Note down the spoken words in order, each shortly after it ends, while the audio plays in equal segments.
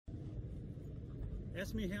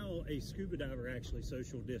Ask me how a scuba diver actually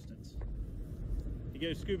social distance. You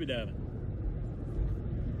go scuba diving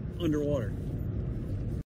underwater.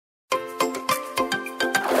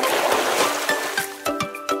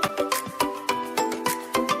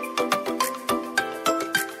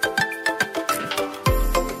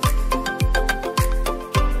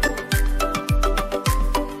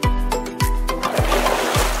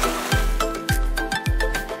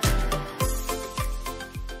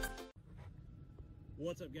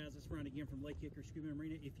 What's up, guys? It's Ryan again from Lake Hickory Scuba and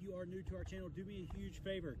Marina. If you are new to our channel, do me a huge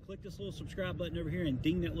favor. Click this little subscribe button over here and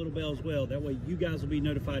ding that little bell as well. That way you guys will be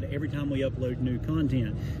notified every time we upload new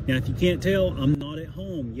content. Now, if you can't tell, I'm not at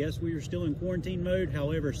home. Yes, we are still in quarantine mode.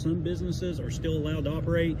 However, some businesses are still allowed to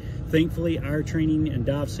operate. Thankfully, our training and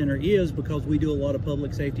dive center is, because we do a lot of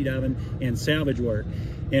public safety diving and salvage work.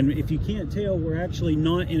 And if you can't tell, we're actually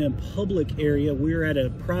not in a public area. We're at a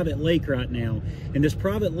private lake right now. And this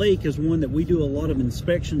private lake is one that we do a lot of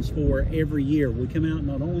inspections for every year. We come out and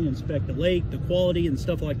not only inspect the lake, the quality and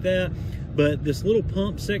stuff like that, but this little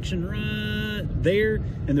pump section right there,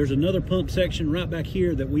 and there's another pump section right back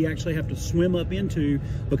here that we actually have to swim up into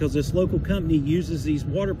because this local company uses these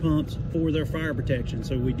water pumps for their fire protection.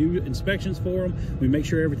 So we do inspections for them. We make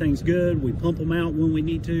sure everything's good. We pump them out when we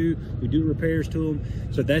need to. We do repairs to them.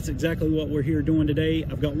 So that's exactly what we're here doing today.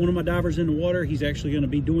 I've got one of my divers in the water. He's actually going to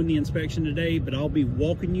be doing the inspection today, but I'll be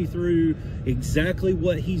walking you through exactly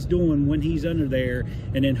what he's doing when he's under there,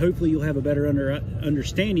 and then hopefully you'll have a better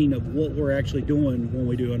understanding of what we're actually doing when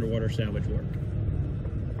we do underwater salvage work.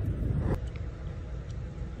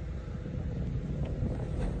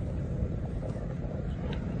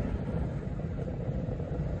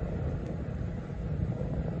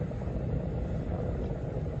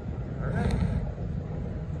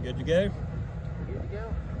 Good to go? Good to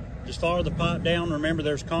go. Just follow the pipe down. Remember,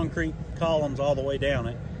 there's concrete columns all the way down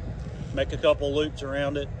it. Make a couple loops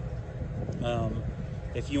around it.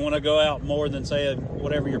 If you want to go out more than, say,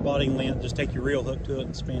 whatever your body length, just take your reel hook to it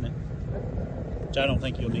and spin it, which I don't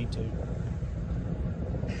think you'll need to.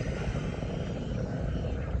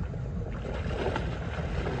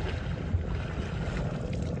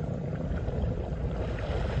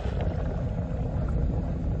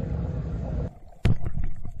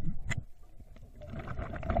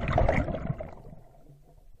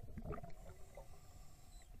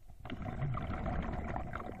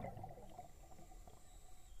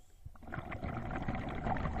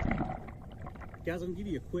 Guys, I'm gonna give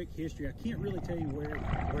you a quick history. I can't really tell you where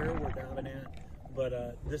we're diving at,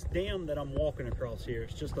 but this dam that I'm walking across here,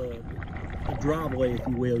 it's just a driveway, if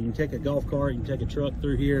you will. You can take a golf cart, you can take a truck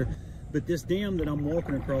through here, but this dam that I'm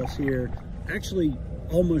walking across here actually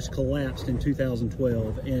almost collapsed in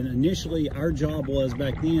 2012. And initially our job was,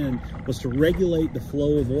 back then, was to regulate the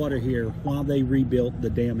flow of water here while they rebuilt the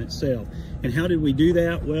dam itself. And how did we do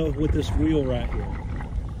that? Well, with this wheel right here.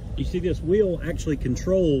 You see, this wheel actually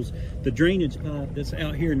controls the drainage pipe that's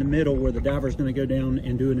out here in the middle where the diver is going to go down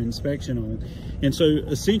and do an inspection on. And so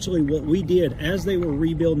essentially what we did as they were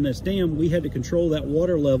rebuilding this dam, we had to control that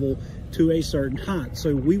water level to a certain height.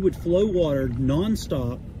 So we would flow water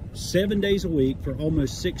nonstop 7 days a week for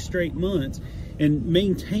almost 6 straight months and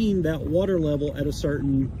maintain that water level at a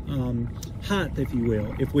certain height, if you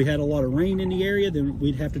will. If we had a lot of rain in the area, then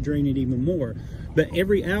we'd have to drain it even more. But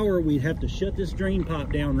every hour we'd have to shut this drain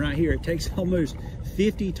pipe down right here. It takes almost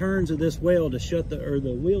 50 turns of this well to shut the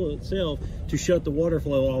wheel itself to shut the water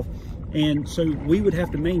flow off. And so we would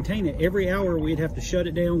have to maintain it. Every hour we'd have to shut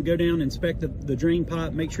it down, go down, inspect the drain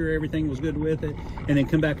pipe, make sure everything was good with it, and then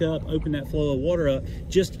come back up, open that flow of water up,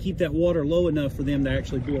 just to keep that water low enough for them to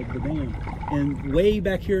actually build the dam. And way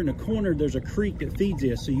back here in the corner, there's a creek that feeds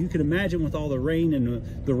this. So you can imagine, with all the rain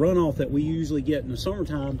and the runoff that we usually get in the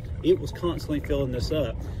summertime, it was constantly filling this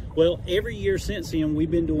up. Well, every year since then,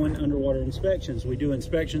 we've been doing underwater inspections. We do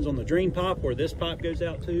inspections on the drain pipe where this pipe goes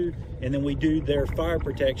out to, and then we do their fire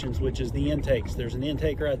protections, which is the intakes. There's an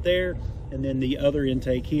intake right there, and then the other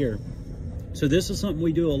intake here. So this is something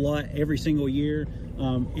we do a lot every single year.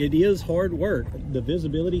 It is hard work. The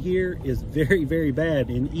visibility here is very, very bad.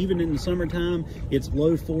 And even in the summertime, it's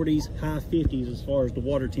low 40s, high 50s as far as the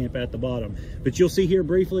water temp at the bottom. But you'll see here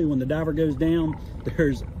briefly, when the diver goes down,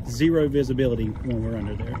 there's zero visibility when we're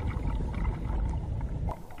under there.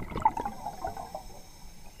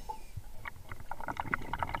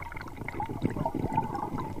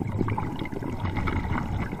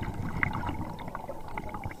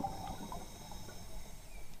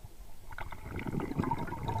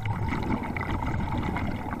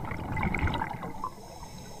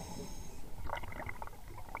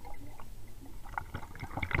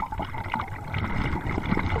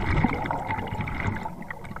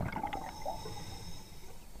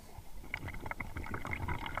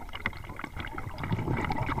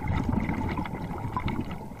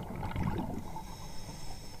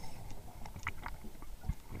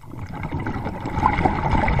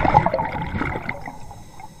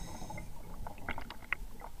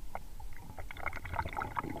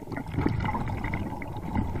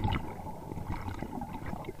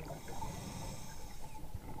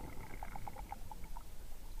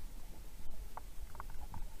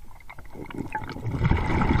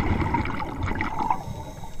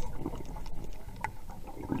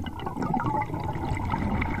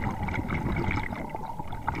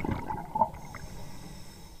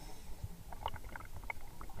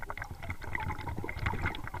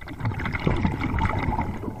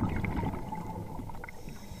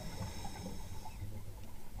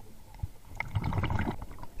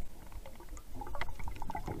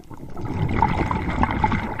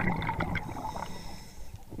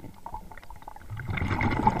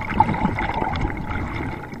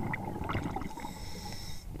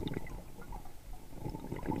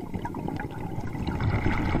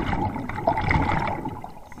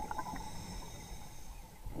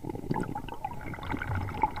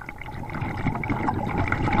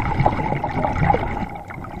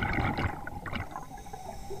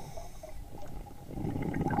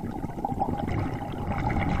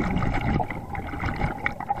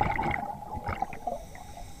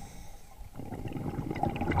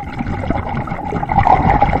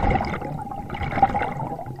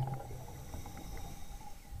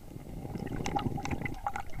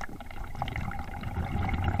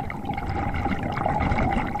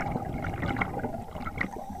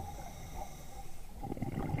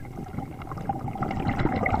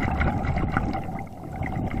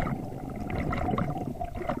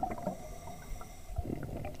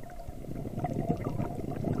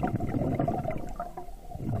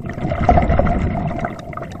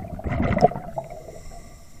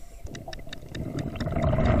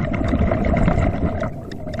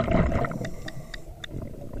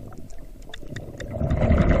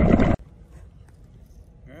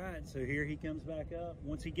 right, so here he comes back up.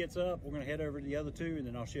 Once he gets up, we're gonna head over to the other two and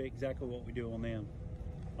then I'll show you exactly what we do on them.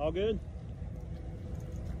 All good?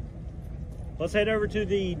 Let's head over to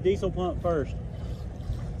the diesel pump first.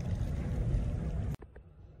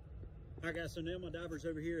 All right, guys, so now my diver's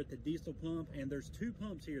over here at the diesel pump, and there's two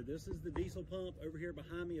pumps here. This is the diesel pump. Over here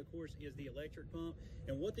behind me, of course, is the electric pump.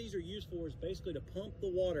 And what these are used for is basically to pump the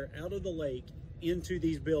water out of the lake into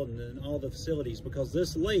these buildings and all the facilities, because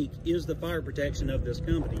this lake is the fire protection of this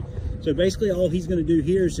company. So basically all he's going to do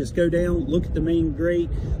here is just go down, look at the main grate,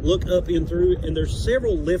 look up in through, and there's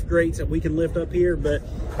several lift grates that we can lift up here, but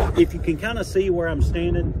if you can kind of see where I'm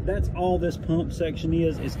standing, that's all this pump section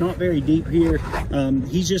is. It's not very deep here.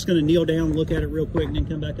 He's just going to kneel down, look at it real quick, and then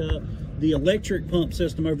come back up. The electric pump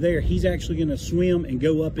system over there, he's actually going to swim and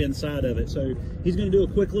go up inside of it. So he's going to do a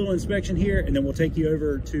quick little inspection here, and then we'll take you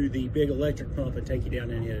over to the big electric pump and take you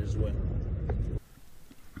down in it as well.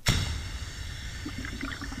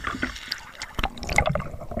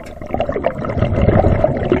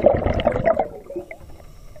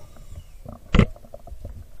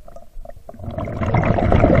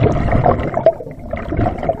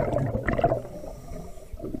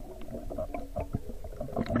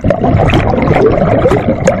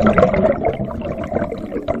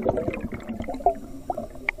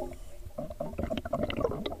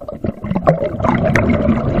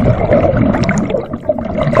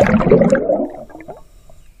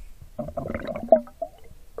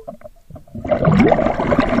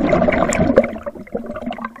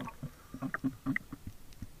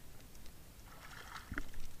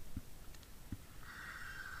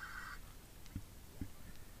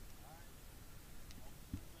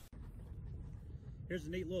 Here's a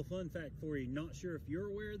neat little fun fact for you. Not sure if you're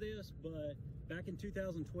aware of this, but back in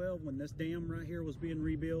 2012, when this dam right here was being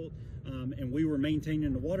rebuilt and we were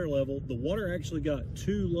maintaining the water level, the water actually got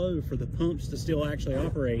too low for the pumps to still actually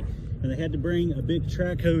operate. And they had to bring a big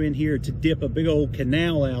track hoe in here to dip a big old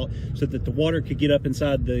canal out so that the water could get up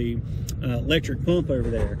inside the electric pump over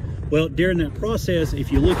there. Well, during that process,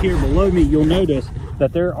 if you look here below me, you'll notice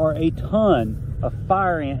that there are a ton of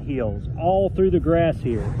fire ant hills all through the grass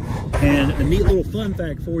here. And a neat little fun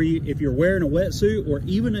fact for you, if you're wearing a wetsuit or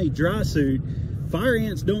even a dry suit, fire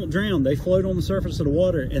ants don't drown. They float on the surface of the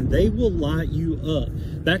water and they will light you up.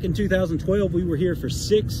 Back in 2012, we were here for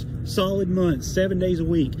 6 solid months, 7 days a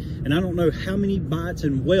week. And I don't know how many bites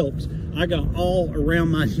and whelps I got all around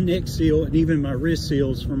my neck seal and even my wrist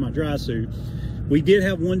seals from my dry suit. We did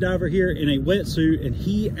have one diver here in a wetsuit, and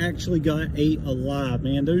he actually got ate alive,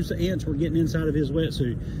 man. Those ants were getting inside of his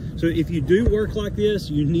wetsuit. So if you do work like this,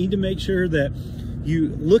 you need to make sure that you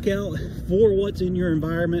look out for what's in your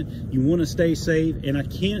environment. You want to stay safe, and I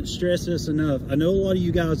can't stress this enough. I know a lot of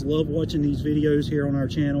you guys love watching these videos here on our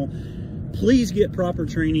channel. Please get proper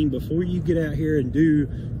training before you get out here and do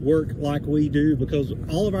work like we do, because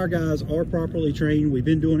all of our guys are properly trained. We've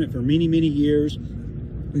been doing it for many, many years.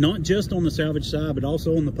 Not just on the salvage side, but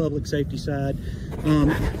also on the public safety side,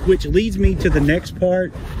 which leads me to the next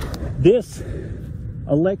part. This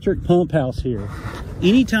electric pump house here.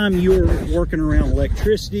 Anytime you're working around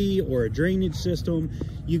electricity or a drainage system,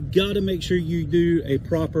 you've got to make sure you do a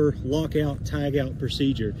proper lockout, tag out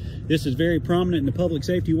procedure. This is very prominent in the public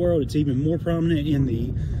safety world. It's even more prominent in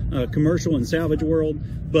the commercial and salvage world,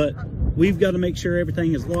 but we've got to make sure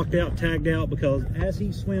everything is locked out, tagged out, because as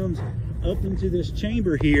he swims up into this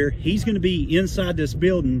chamber here, he's going to be inside this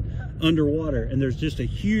building underwater, and there's just a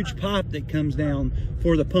huge pipe that comes down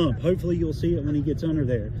for the pump. Hopefully you'll see it when he gets under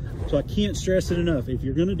there. So I can't stress it enough. If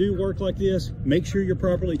you're going to do work like this, make sure you're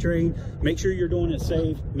properly trained, make sure you're doing it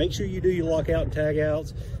safe, make sure you do your lockout and tag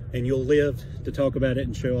outs, and you'll live to talk about it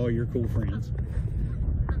and show all your cool friends.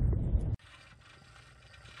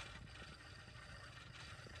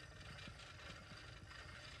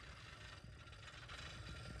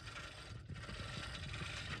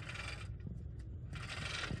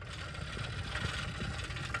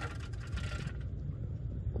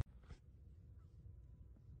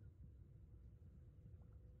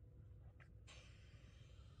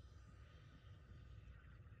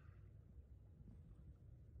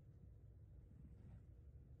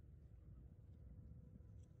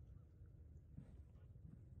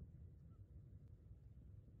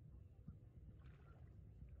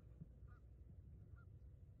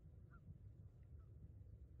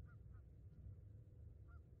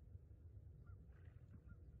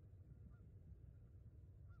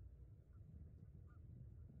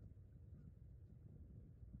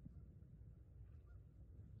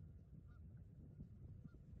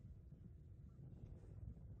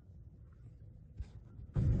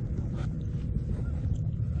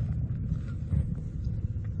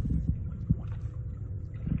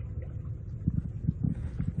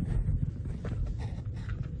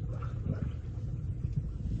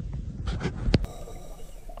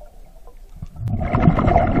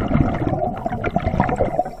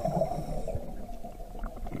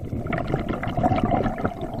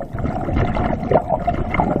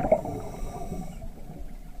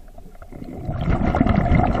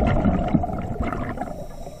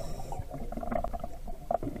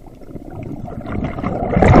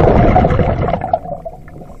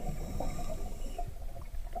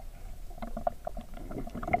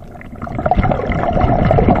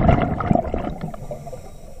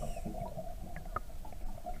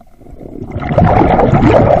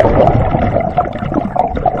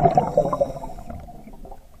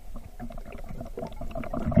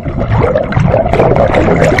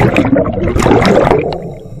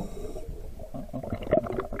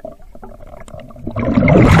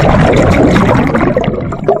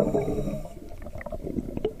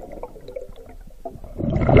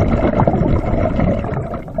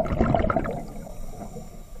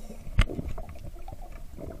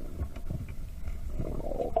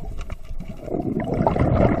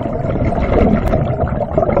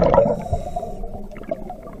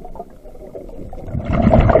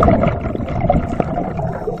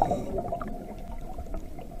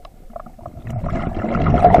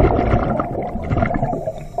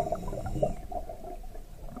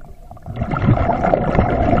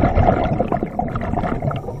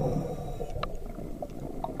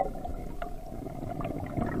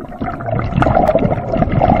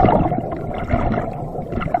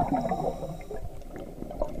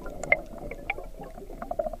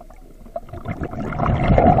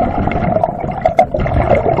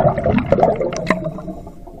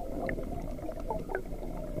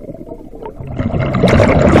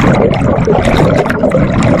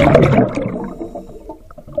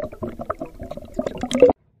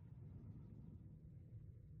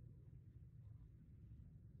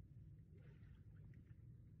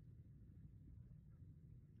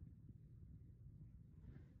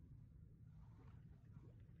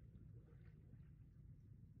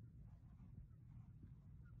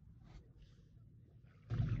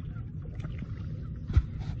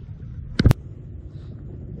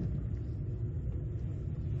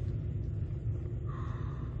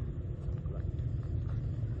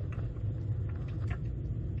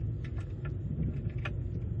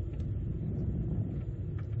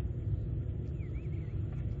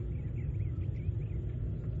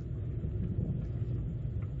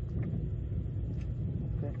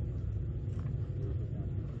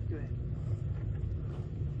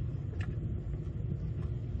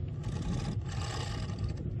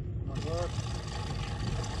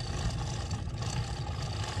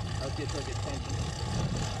 Get a good tension.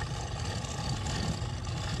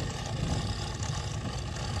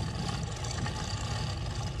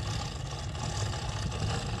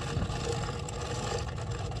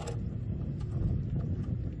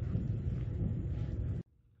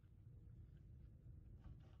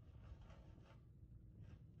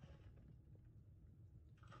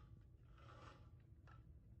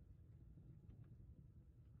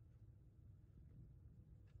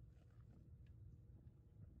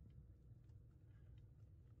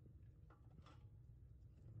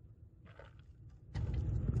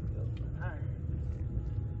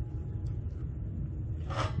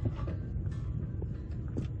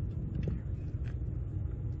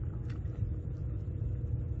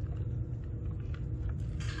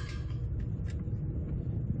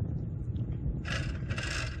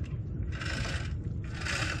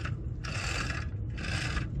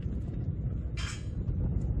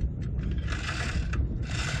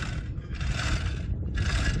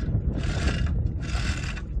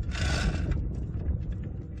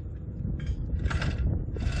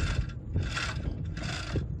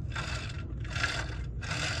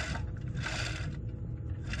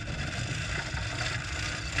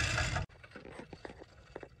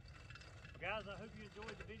 Guys, I hope you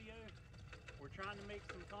enjoyed the video. We're trying to make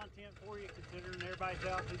some content for you, considering everybody's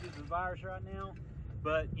out due to the virus right now.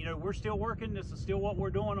 But, you know, we're still working. This is still what we're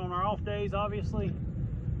doing on our off days, obviously.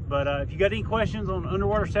 But if you got any questions on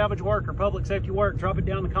underwater salvage work or public safety work, drop it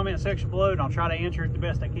down in the comment section below, and I'll try to answer it the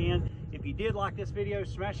best I can. If you did like this video,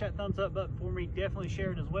 smash that thumbs up button for me. Definitely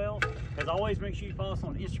share it as well. As always, make sure you follow us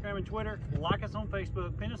on Instagram and Twitter, like us on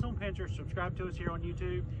Facebook, pin us on Pinterest, subscribe to us here on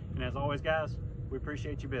YouTube. And as always, guys, we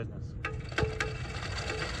appreciate your business.